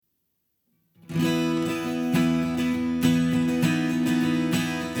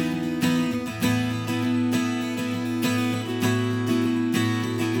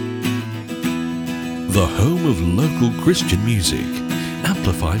the home of local Christian music.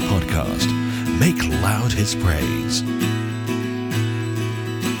 Amplify Podcast. Make loud His praise.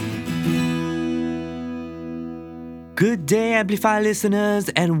 Good day, Amplify listeners,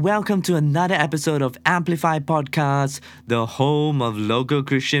 and welcome to another episode of Amplify Podcast, the home of local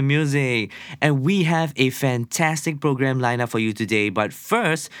Christian music. And we have a fantastic program lined up for you today. But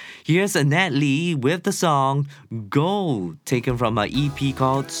first, here's Annette Lee with the song Go, taken from her EP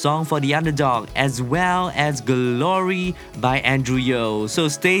called Song for the Underdog, as well as Glory by Andrew Yeoh. So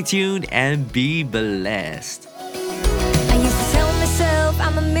stay tuned and be blessed. I used to tell myself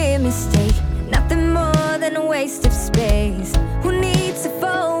I'm a mere mistake, nothing more than a waste of space. Who needs to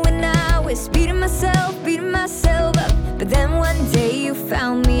fall when I was beating myself up? But then one day you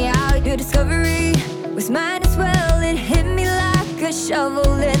found me out. Your discovery was mine as well. It hit me like a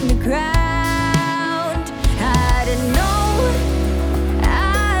shovel in the ground. I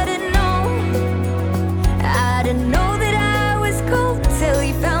didn't know that I was cold till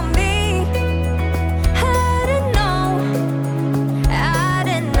you found me. I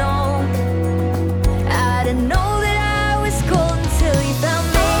didn't know that I was cold until you found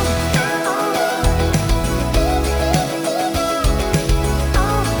me.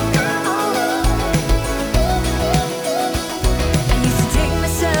 I used to dig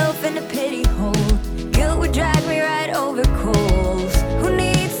myself in a pity hole. Guilt would drag me right over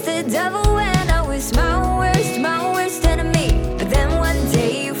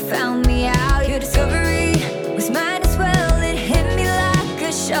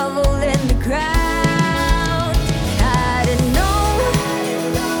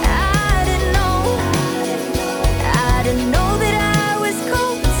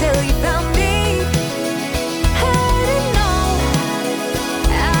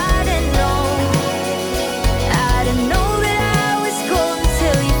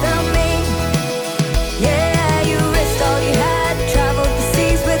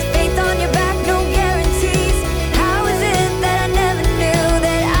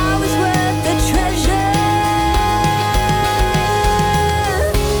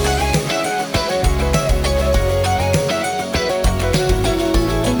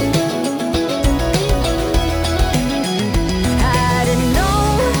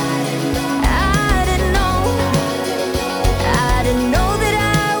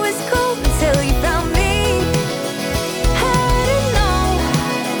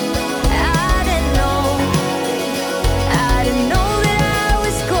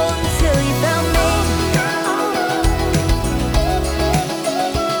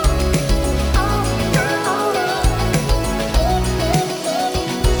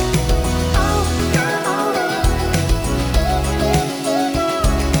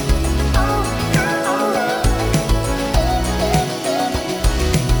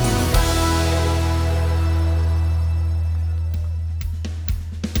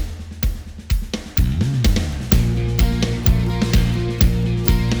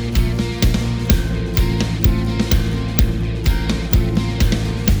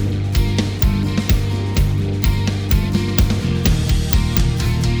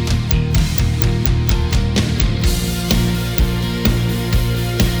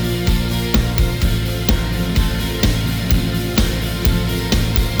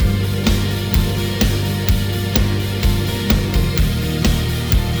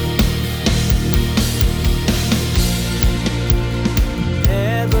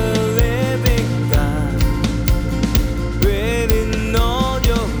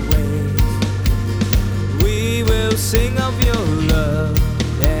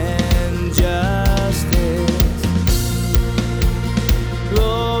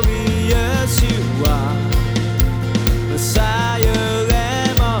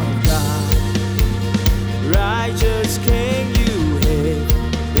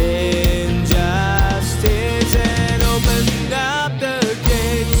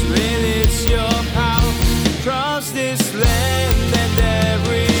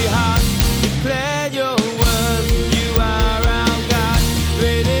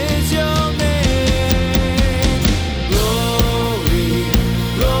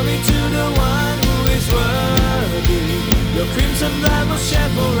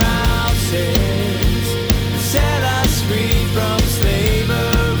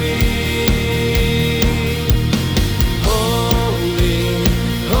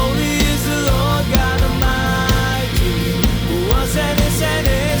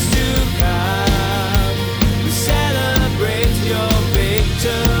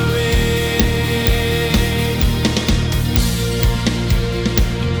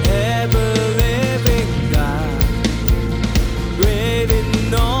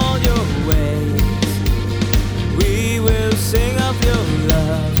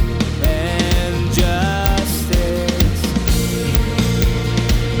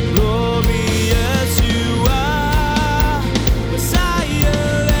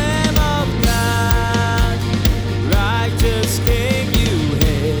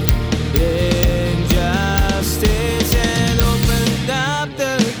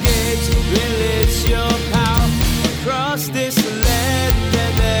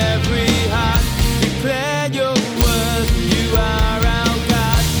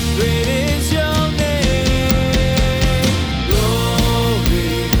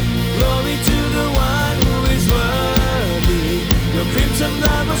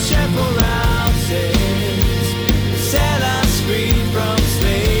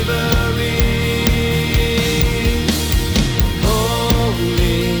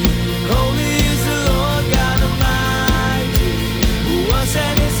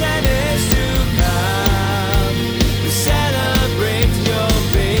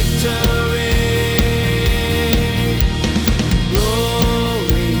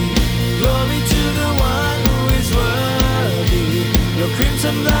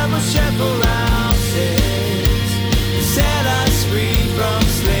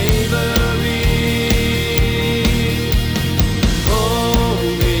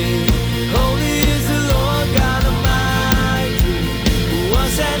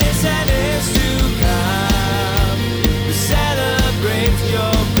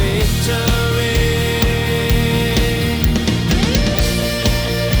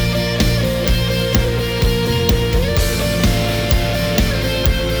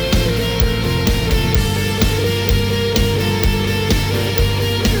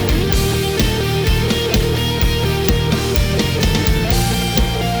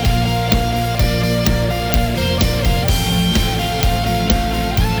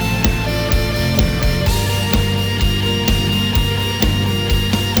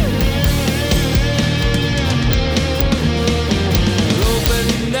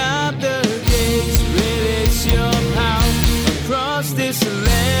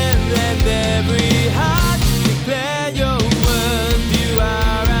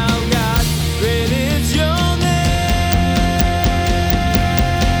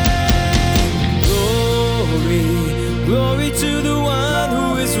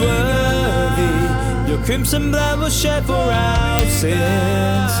crimson blood was shed for our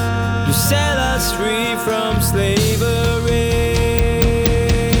sins to set us free from slavery.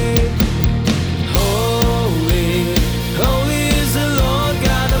 Holy, holy is the Lord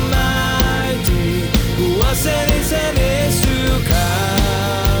God Almighty, who was and is to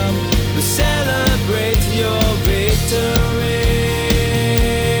come. We celebrate your victory.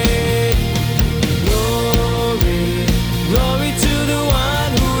 Glory, glory to the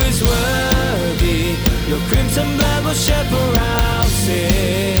one who is worthy. Your crimson blood was shed for our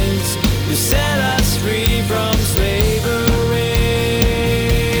sins to set us free from slavery.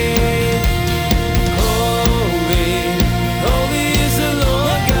 Holy, holy is the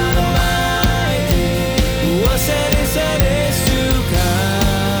Lord God Almighty, who was and is to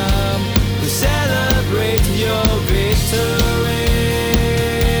come. We celebrate your victory.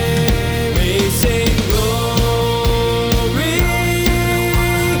 We sing glory,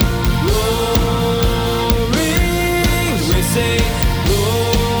 glory. We sing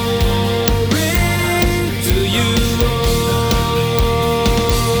glory to you, Lord.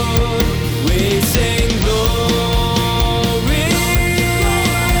 We sing glory,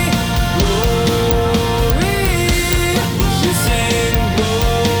 glory. We sing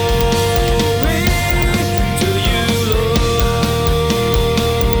glory to you, Lord.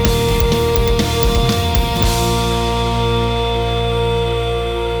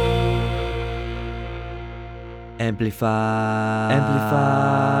 Amplify,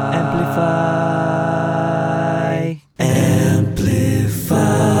 amplify,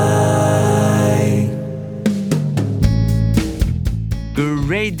 amplify.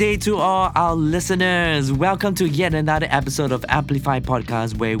 Great day to all our listeners. Welcome to yet another episode of Amplify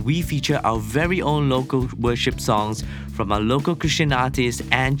Podcast, where we feature our very own local worship songs from our local Christian artists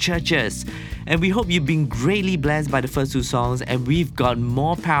and churches. And we hope you've been greatly blessed by the first two songs, and we've got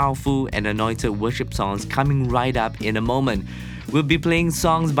more powerful and anointed worship songs coming right up in a moment. We'll be playing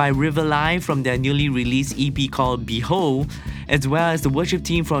songs by River Live from their newly released EP called Behold, as well as the worship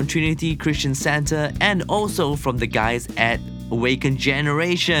team from Trinity Christian Center, and also from the guys at Awakened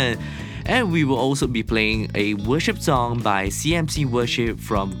Generation. And we will also be playing a worship song by CMC Worship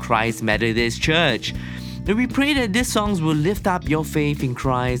from Christ Methodist Church. And we pray that these songs will lift up your faith in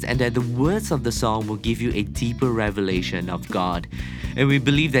Christ and that the words of the song will give you a deeper revelation of God. And we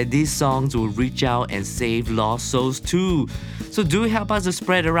believe that these songs will reach out and save lost souls too. So do help us to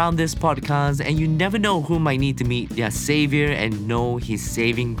spread around this podcast, and you never know who might need to meet their Savior and know His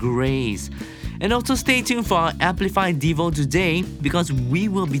saving grace. And also stay tuned for our Amplified Devo today, because we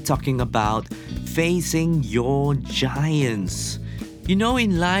will be talking about facing your giants. You know,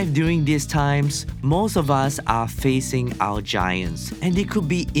 in life during these times, most of us are facing our giants, and they could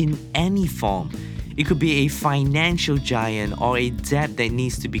be in any form. It could be a financial giant or a debt that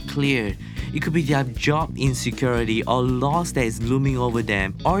needs to be cleared. It could be their job insecurity or loss that is looming over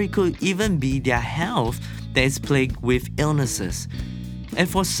them, or it could even be their health that is plagued with illnesses. And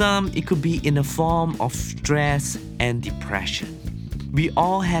for some, it could be in the form of stress and depression. We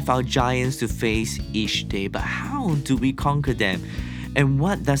all have our giants to face each day, but how do we conquer them? And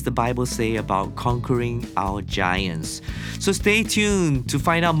what does the Bible say about conquering our giants? So stay tuned to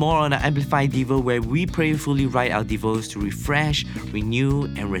find out more on our Amplified Devo, where we prayerfully write our devos to refresh, renew,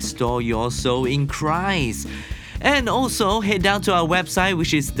 and restore your soul in Christ. And also head down to our website,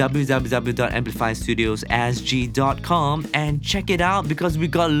 which is www.amplifystudiossg.com, and check it out because we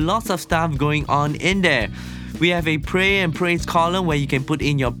got lots of stuff going on in there. We have a prayer and praise column where you can put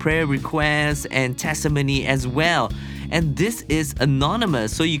in your prayer requests and testimony as well. And this is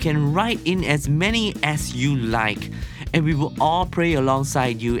anonymous, so you can write in as many as you like. And we will all pray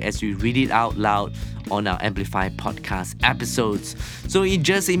alongside you as we read it out loud on our Amplify podcast episodes. So you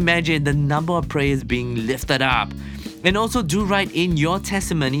just imagine the number of prayers being lifted up. And also do write in your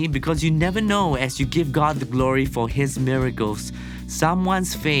testimony, because you never know, as you give God the glory for His miracles,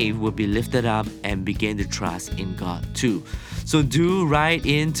 someone's faith will be lifted up and begin to trust in God too. So do write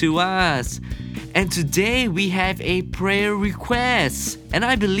in to us. And today we have a prayer request, and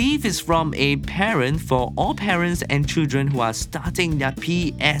I believe it's from a parent for all parents and children who are starting their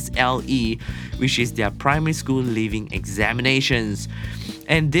PSLE, which is their primary school leaving examinations.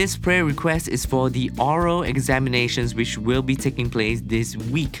 And this prayer request is for the oral examinations which will be taking place this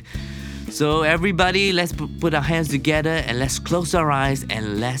week. So everybody, let's put our hands together and let's close our eyes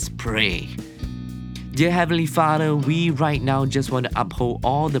and let's pray. Dear Heavenly Father, we right now just want to uphold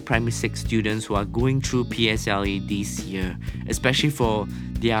all the primary 6 students who are going through PSLE this year, especially for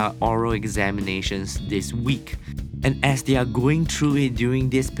their oral examinations this week. And as they are going through it during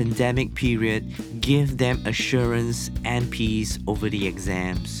this pandemic period, give them assurance and peace over the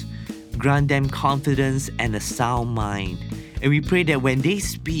exams. Grant them confidence and a sound mind. And we pray that when they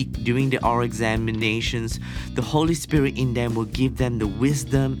speak during the oral examinations, the Holy Spirit in them will give them the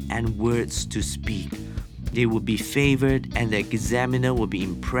wisdom and words to speak. They will be favored and the examiner will be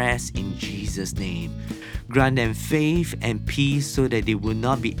impressed in Jesus' name. Grant them faith and peace so that they will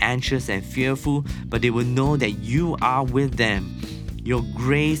not be anxious and fearful, but they will know that you are with them. Your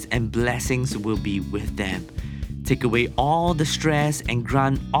grace and blessings will be with them. Take away all the stress and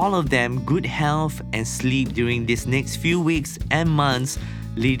grant all of them good health and sleep during these next few weeks and months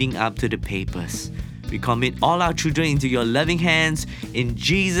leading up to the papers. We commit all our children into your loving hands in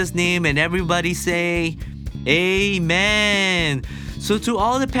Jesus' name, and everybody say, Amen. So to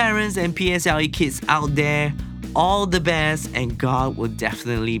all the parents and PSLE kids out there, all the best, and God will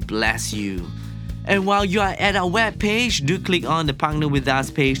definitely bless you. And while you are at our webpage, do click on the Partner With Us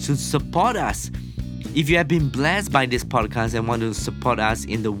page to support us. If you have been blessed by this podcast and want to support us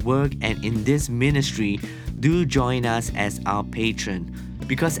in the work and in this ministry, do join us as our patron.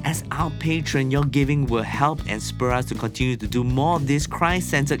 Because as our patron, your giving will help and spur us to continue to do more of this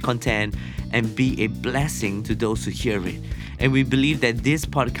Christ-centered content and be a blessing to those who hear it. And we believe that this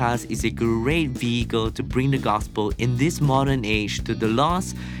podcast is a great vehicle to bring the gospel in this modern age to the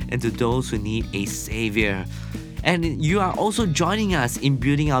lost and to those who need a savior. And you are also joining us in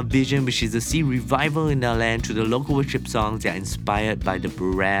building our vision, which is to see revival in our land through the local worship songs that are inspired by the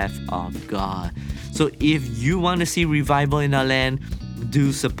breath of God. So if you want to see revival in our land,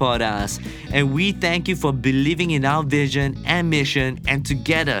 do support us. And we thank you for believing in our vision and mission, and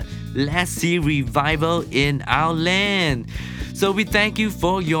together, let's see revival in our land. So we thank you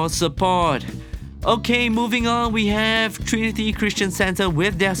for your support. Okay, moving on, we have Trinity Christian Center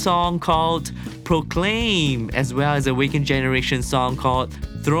with their song called Proclaim, as well as Awakened Generation song called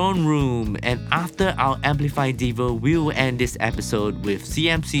Throne Room. And after our Amplified Devo, we will end this episode with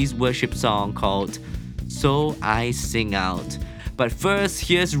CMC's worship song called So I Sing Out. But first,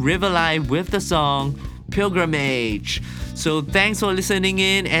 here's River Life with the song Pilgrimage. So thanks for listening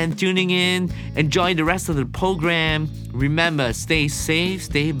in and tuning in. Enjoy the rest of the program. Remember, stay safe,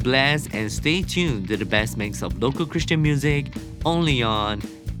 stay blessed, and stay tuned to the best mix of local Christian music only on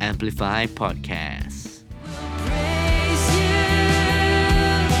Amplify Podcasts.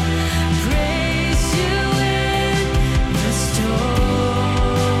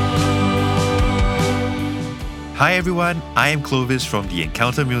 Hi everyone, I am Clovis from The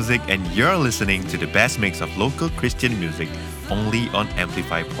Encounter Music, and you're listening to the best mix of local Christian music only on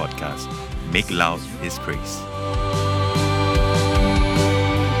Amplify Podcast. Make loud His praise.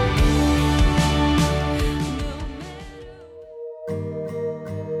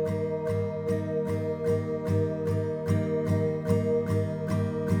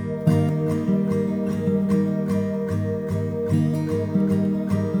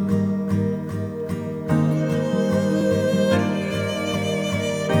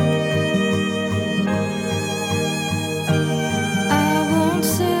 I won't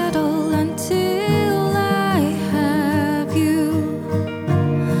settle until I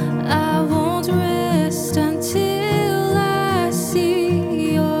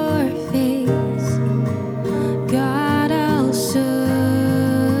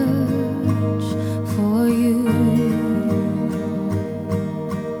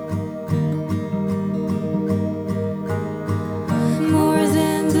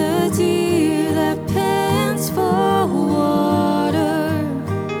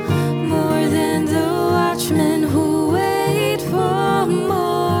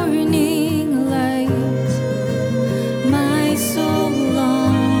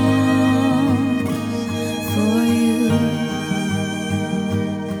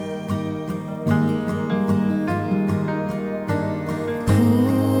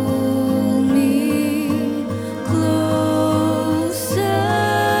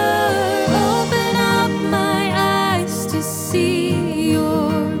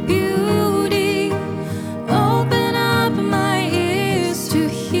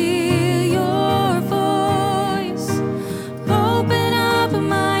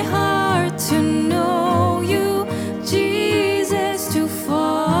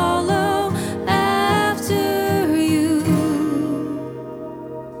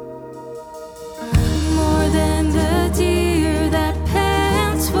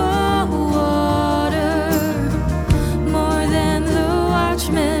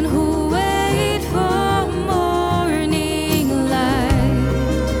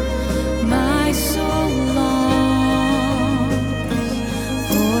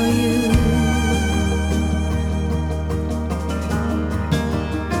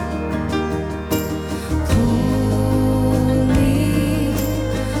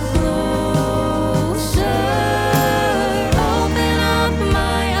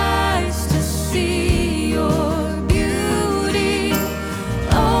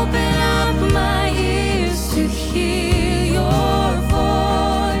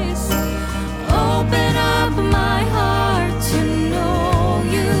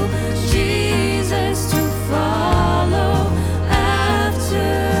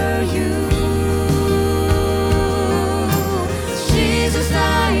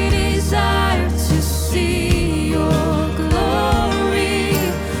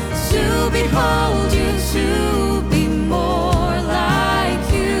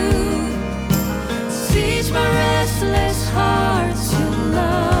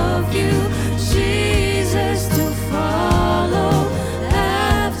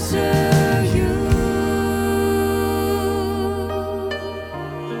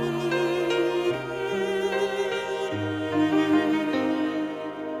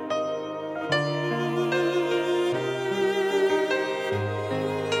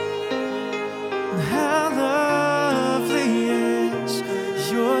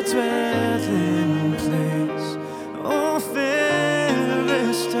dwelling place, oh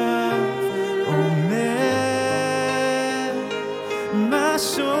fairest of all men. My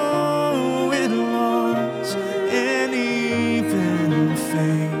soul it longs and even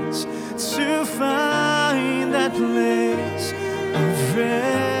faints to find that place of rest.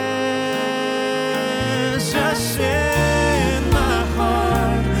 I send my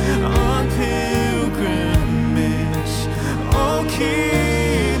heart on pilgrimage, oh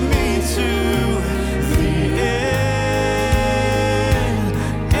keep me to the end,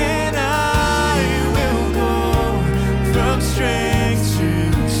 and I will go from strength to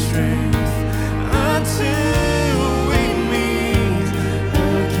strength until we meet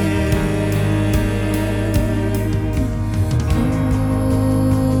again.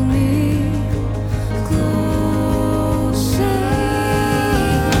 Pull me closer.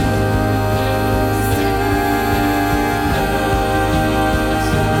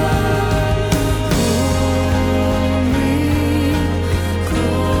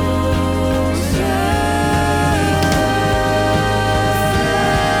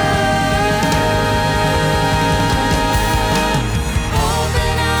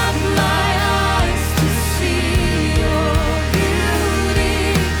 Open up my eyes to see your beauty.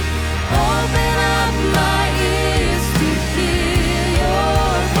 Open up my ears to hear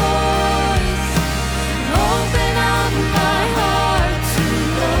your voice. Open up my heart to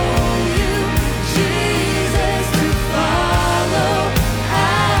know you, Jesus, to follow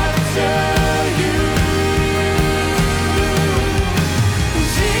after you.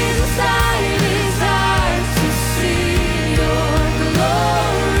 Jesus, I desire to see your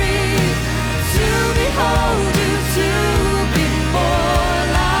glory, to behold you, to be more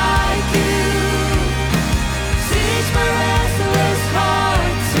like you. Teach my restless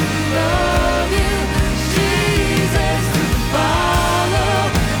heart to love you, Jesus, to follow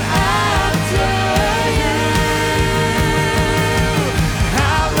after you.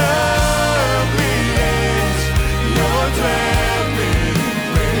 How lovely is your dwelling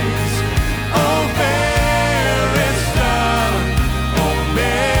place, oh fairest of all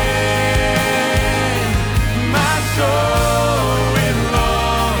men. My soul it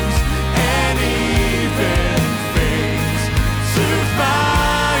longs and even faints to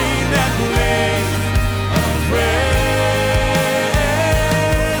find that place of rest.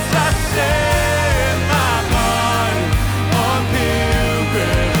 I set my heart on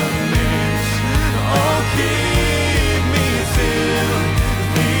pilgrimage, oh keep me till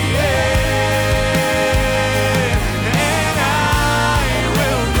the end, and I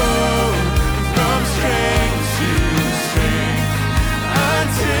will go from strength to strength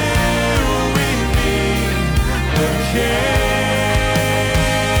until we meet again,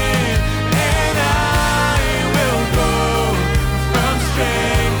 and I will go from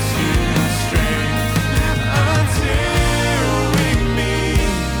strength to strength until we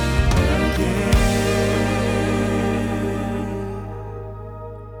meet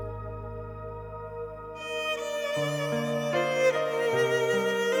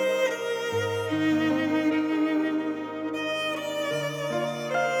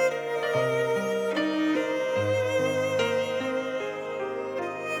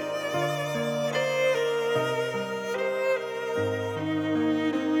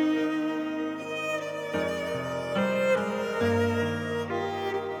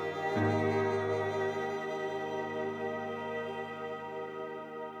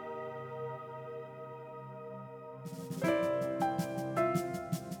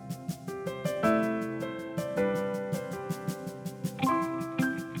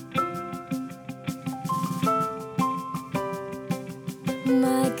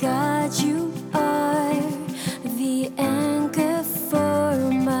My God, you are the anchor for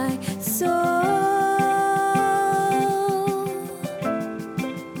my soul.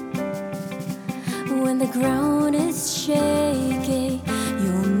 When the ground is shaking,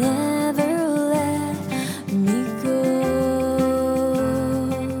 you'll never let me go.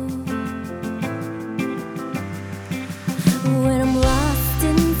 When I'm lost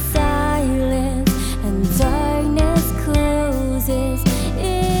in silence and darkness closes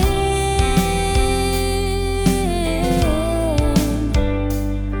in,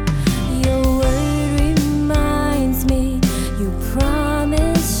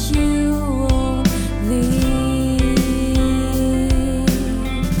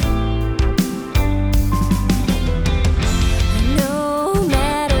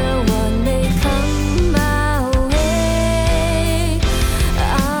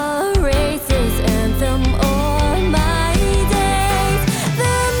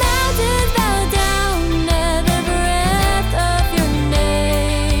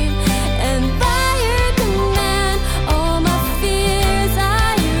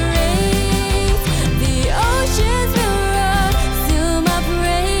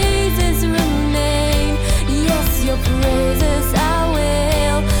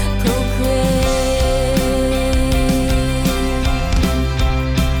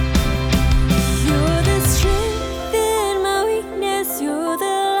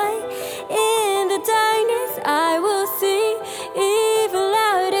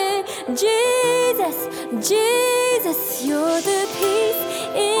 Jesus, you're the peace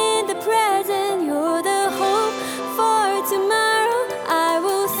in the present, you're the hope for tomorrow. I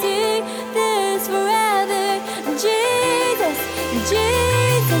will sing this forever. Jesus,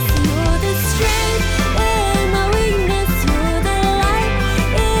 Jesus, you're the strength in my weakness, you're the light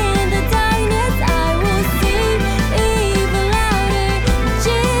in the darkness. I will sing even louder.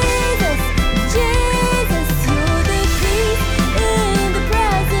 Jesus, Jesus, you're the peace in the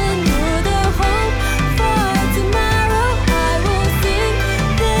present, you're the hope for tomorrow. I will sing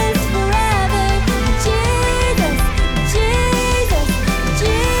this forever. Jesus, Jesus,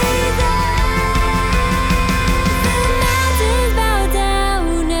 Jesus. The mountains bow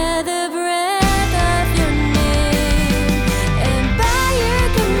down at the breath of your name, and by your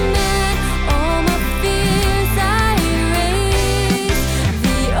command, all my fears I erase.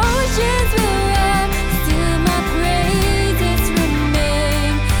 The oceans will rise, still my praises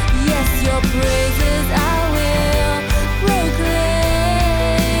remain. Yes, your praises I will proclaim.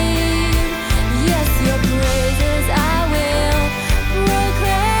 Yes, your praises I will proclaim.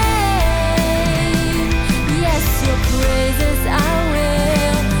 Yes, your praises I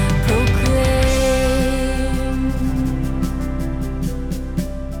will proclaim.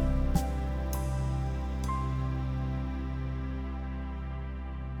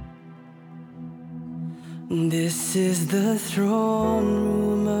 This is the throne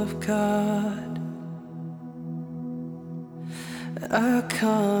room of God. I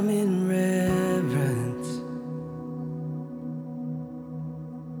come in reverence.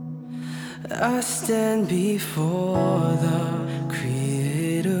 I stand before the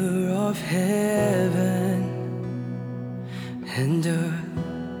Creator of heaven and earth.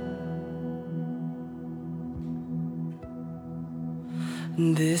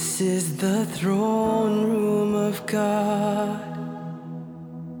 This is the throne room of God.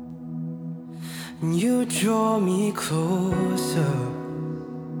 You draw me closer,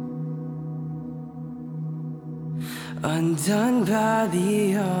 undone by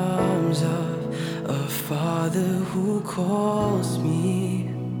the arms of a Father who calls me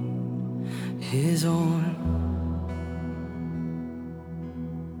His own.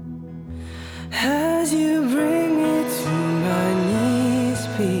 As you bring me to my knees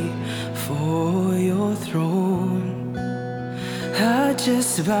before your throne, I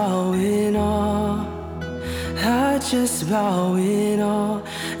just bow in awe. I just bow in awe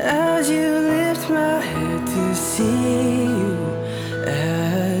as you lift my head to see you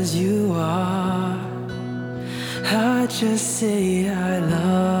as you are. I just say I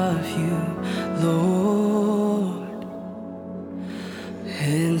love you, Lord,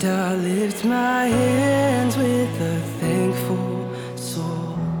 and I lift my hands with a thankful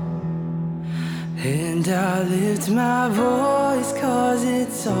soul, and I lift my voice 'cause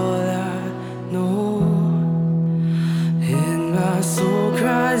it's all I know. And my soul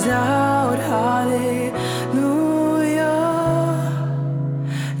cries out, hallelujah.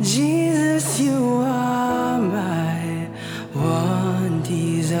 Jesus, you are my one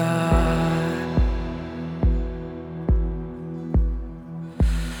desire.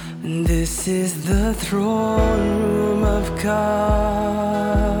 This is the throne room of God,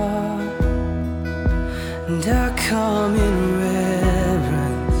 and I come in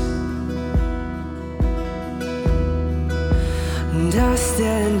reverence, and I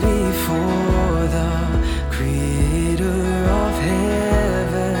stand before the Creator of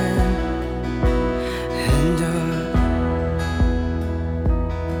heaven and earth.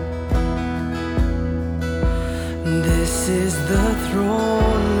 This is the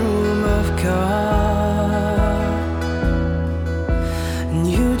throne room of God, and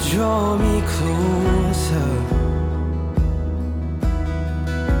you draw me closer,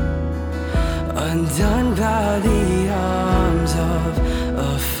 undone by the arms of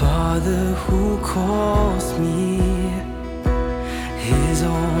a Father who calls me His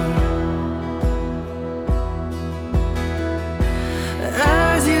own.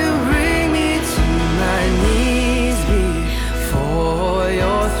 As you bring me to my knees before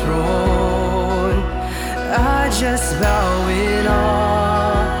your throne, I just bow in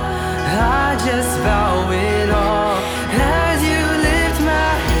awe. I just bow in awe as you lift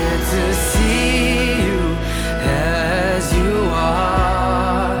my head to see you as you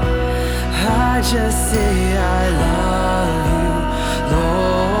are. I just say I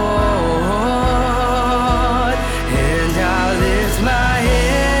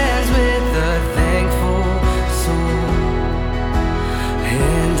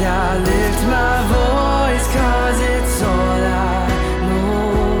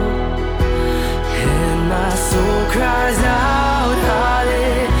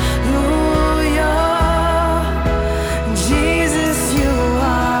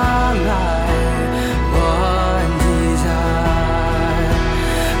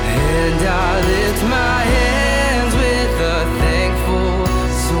lift my hands with a thankful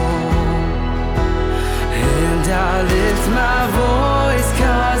soul, and I lift my voice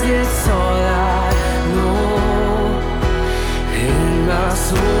 'cause it's all I know, and my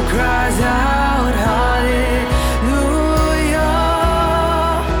soul cries out, hallelujah.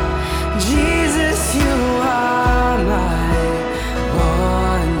 Jesus, you are my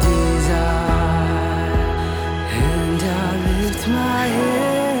one desire, and I lift my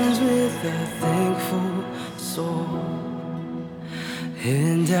hands with a thankful soul,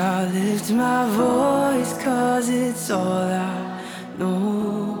 and I lift my voice 'cause it's all I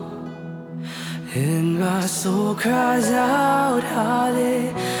know, and my soul cries out,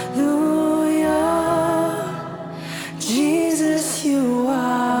 hallelujah. Jesus, you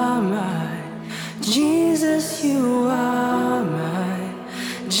are mine. Jesus, you are mine.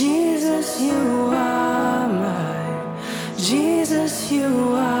 Jesus, you are mine. Jesus,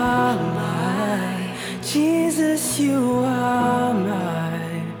 you are mine. Jesus, you are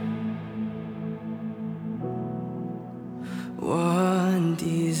mine. One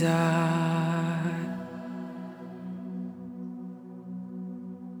desire.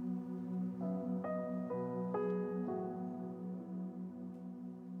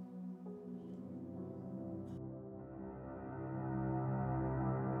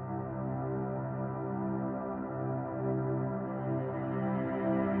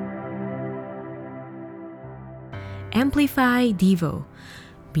 Amplify Devo.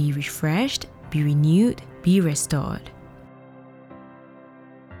 Be refreshed, be renewed, be restored.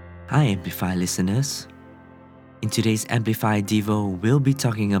 Hi, Amplify listeners. In today's Amplify Devo, we'll be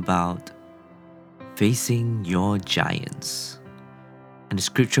talking about facing your giants. And the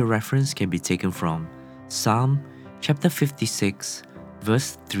scripture reference can be taken from Psalm chapter 56,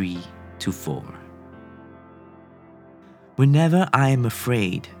 verse 3 to 4. Whenever I am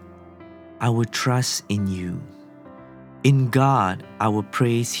afraid, I will trust in you. In God, I will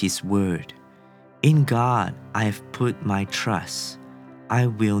praise His word. In God, I have put my trust. I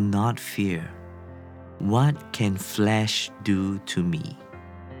will not fear. What can flesh do to me?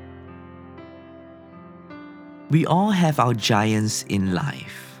 We all have our giants in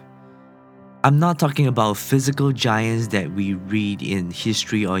life. I'm not talking about physical giants that we read in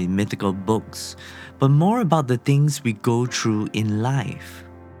history or in mythical books, but more about the things we go through in life.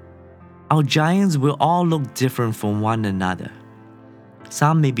 Our giants will all look different from one another.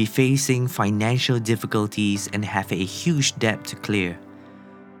 Some may be facing financial difficulties and have a huge debt to clear.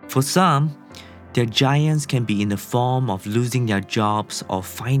 For some, their giants can be in the form of losing their jobs or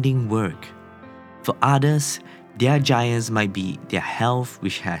finding work. For others, their giants might be their health,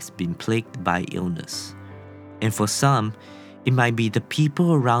 which has been plagued by illness. And for some, it might be the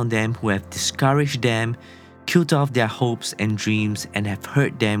people around them who have discouraged them, killed off their hopes and dreams, and have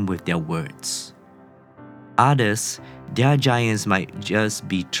hurt them with their words. Others, their giants might just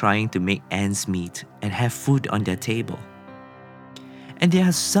be trying to make ends meet and have food on their table. And there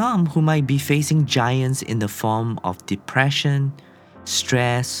are some who might be facing giants in the form of depression,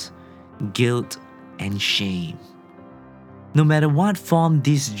 stress, guilt, and shame. No matter what form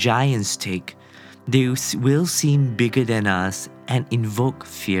these giants take, they will seem bigger than us and invoke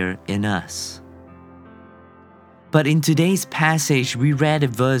fear in us. But in today's passage, we read a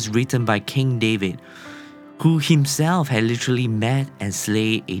verse written by King David, who himself had literally met and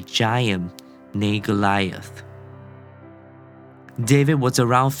slain a giant named Goliath. David was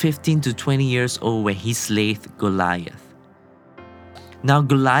around 15 to 20 years old when he slayed Goliath. Now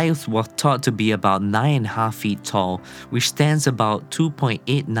Goliath was thought to be about 9.5 feet tall, which stands about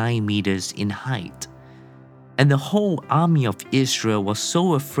 2.89 meters in height. And the whole army of Israel was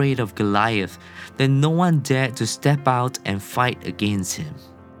so afraid of Goliath that no one dared to step out and fight against him.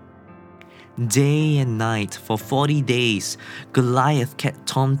 Day and night, for 40 days, Goliath kept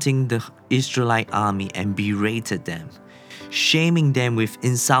taunting the Israelite army and berated them, shaming them with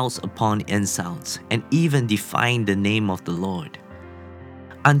insults upon insults, and even defying the name of the Lord.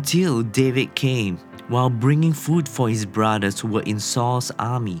 Until David came, while bringing food for his brothers who were in Saul's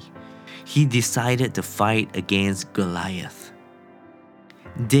army, he decided to fight against Goliath.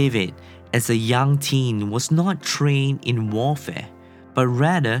 David, as a young teen, was not trained in warfare, but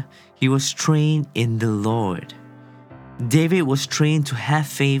rather he was trained in the Lord. David was trained to have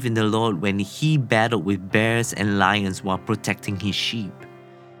faith in the Lord when he battled with bears and lions while protecting his sheep.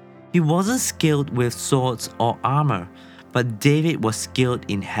 He wasn't skilled with swords or armor, but David was skilled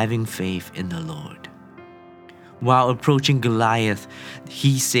in having faith in the Lord. While approaching Goliath,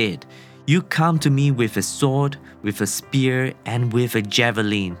 he said, "You come to me with a sword, with a spear, and with a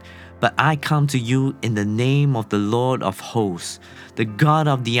javelin, But I come to you in the name of the Lord of hosts, the God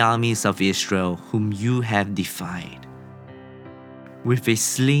of the armies of Israel, whom you have defied. With a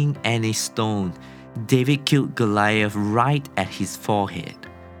sling and a stone, David killed Goliath right at his forehead.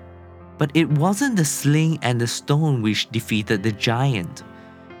 But it wasn't the sling and the stone which defeated the giant.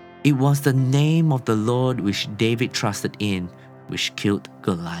 It was the name of the Lord which David trusted in, which killed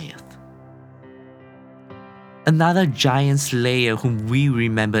Goliath. Another giant slayer whom we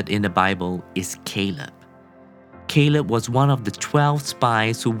remembered in the Bible is Caleb. Caleb was one of the 12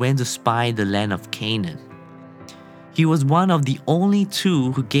 spies who went to spy the land of Canaan. He was one of the only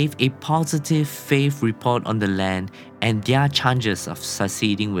two who gave a positive faith report on the land and their chances of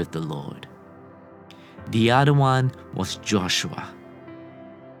succeeding with the Lord. The other one was Joshua.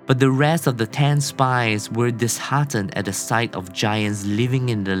 But the rest of the 10 spies were disheartened at the sight of giants living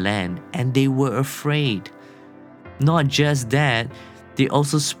in the land, and they were afraid. Not just that, they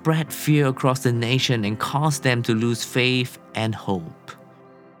also spread fear across the nation and caused them to lose faith and hope.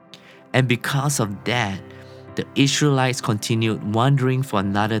 And because of that, the Israelites continued wandering for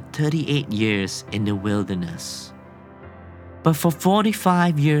another 38 years in the wilderness. But for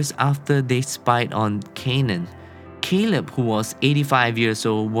 45 years after they spied on Canaan, Caleb, who was 85 years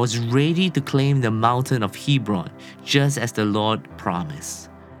old, was ready to claim the mountain of Hebron, just as the Lord promised.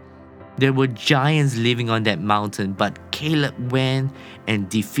 There were giants living on that mountain, but Caleb went and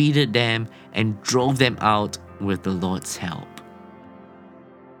defeated them and drove them out with the Lord's help.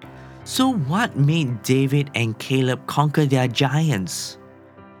 So what made David and Caleb conquer their giants?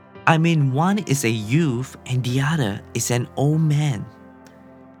 I mean, one is a youth and the other is an old man.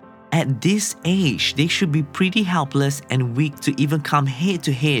 At this age, they should be pretty helpless and weak to even come head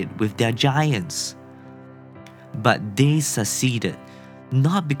to head with their giants. But they succeeded,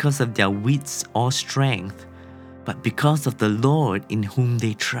 not because of their wits or strength, but because of the Lord in whom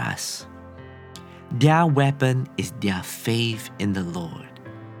they trust. Their weapon is their faith in the Lord.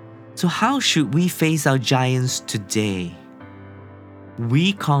 So how should we face our giants today?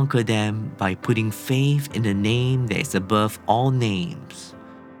 We conquer them by putting faith in the name that is above all names,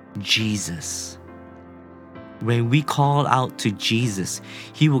 Jesus. When we call out to Jesus,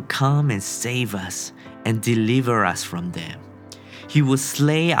 He will come and save us and deliver us from them. He will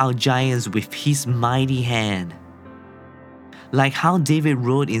slay our giants with His mighty hand. Like how David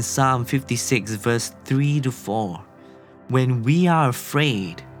wrote in Psalm 56 verse 3-4, "When we are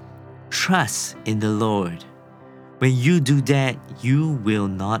afraid, trust in the Lord. When you do that, you will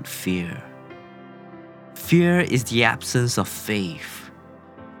not fear." Fear is the absence of faith.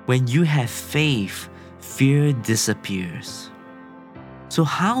 When you have faith, fear disappears. So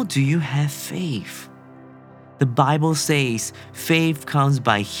how do you have faith? The Bible says faith comes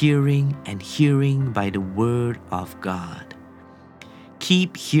by hearing and hearing by the Word of God.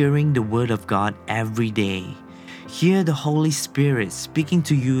 Keep hearing the Word of God every day. Hear the Holy Spirit speaking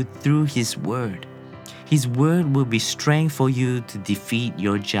to you through His Word. His Word will be strength for you to defeat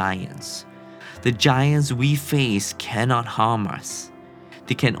your giants. The giants we face cannot harm us.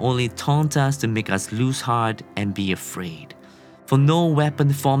 They can only taunt us to make us lose heart and be afraid. For no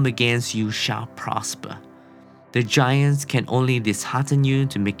weapon formed against you shall prosper. The giants can only dishearten you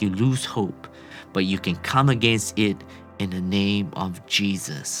to make you lose hope, but you can come against it in the name of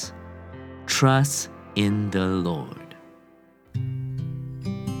Jesus. Trust in the Lord.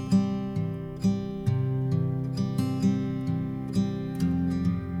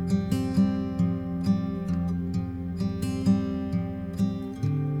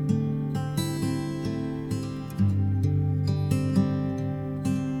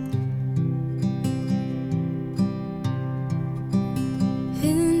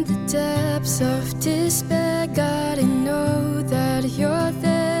 In the depths of despair, God, I know that you're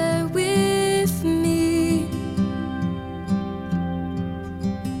there with me.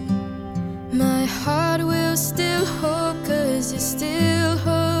 My heart will still hope, 'cause you're still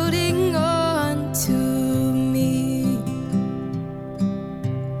holding on to me.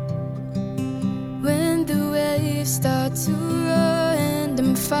 When the waves start to roar and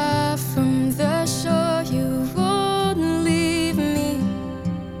I'm far from the shore, you won't leave me.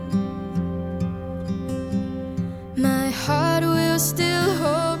 My heart will still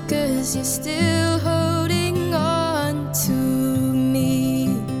hope, 'cause you're still holding on to me.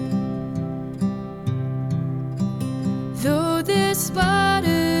 Though there's water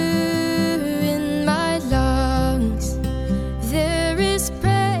in my lungs, there is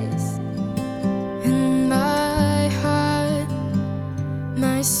praise in my heart.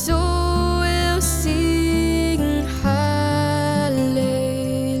 My soul will sing hallelujah.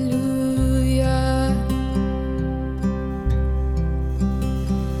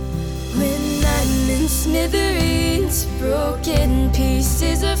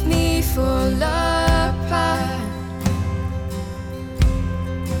 pieces of me fall apart.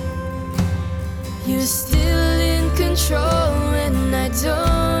 You're still in control, and I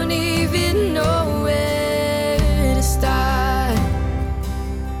don't even know where to start.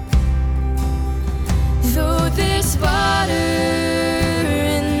 Though there's water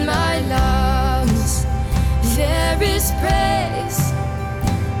in my lungs, there is praise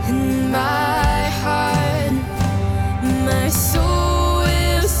in my heart. My soul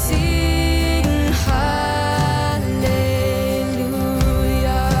will sing hallelujah.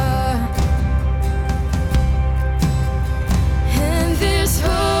 And there's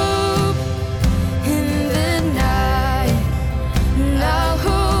hope in the night, and I'll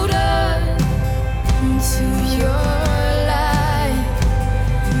hold on to your light.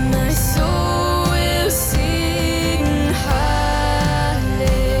 My soul will sing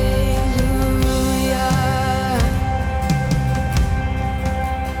hallelujah.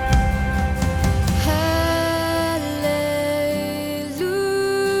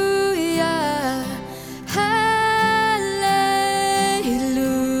 Hallelujah.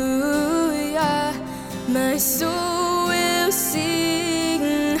 Hallelujah. My soul will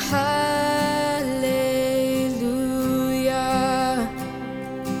sing hallelujah.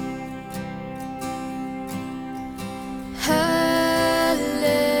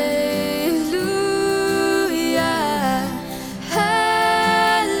 Hallelujah.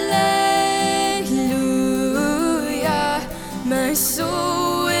 Hallelujah. My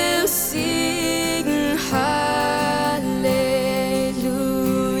soul will sing hallelujah.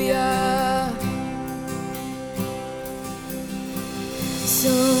 So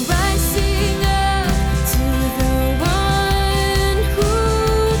I sing up to the one who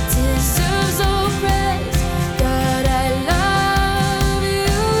deserves all praise. God, I love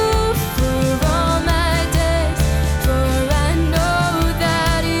you for all my days, for I know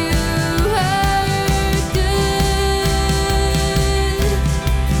that you are good.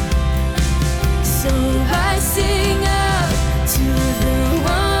 So I sing up to the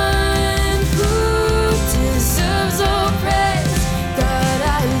one who deserves all praise. God, I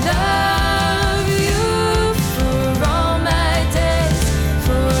love you for all my days,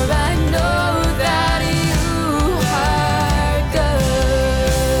 for I know that you are good.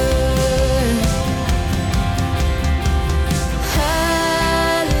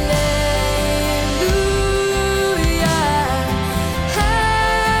 Hallelujah.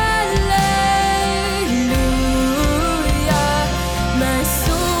 Hallelujah. My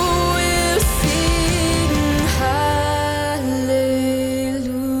soul will sing hallelujah.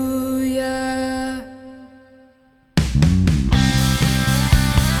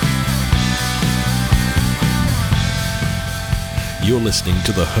 You're listening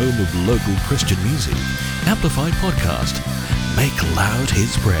to the home of local Christian music, Amplify Podcast. Make loud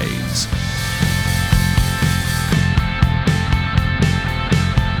His praise.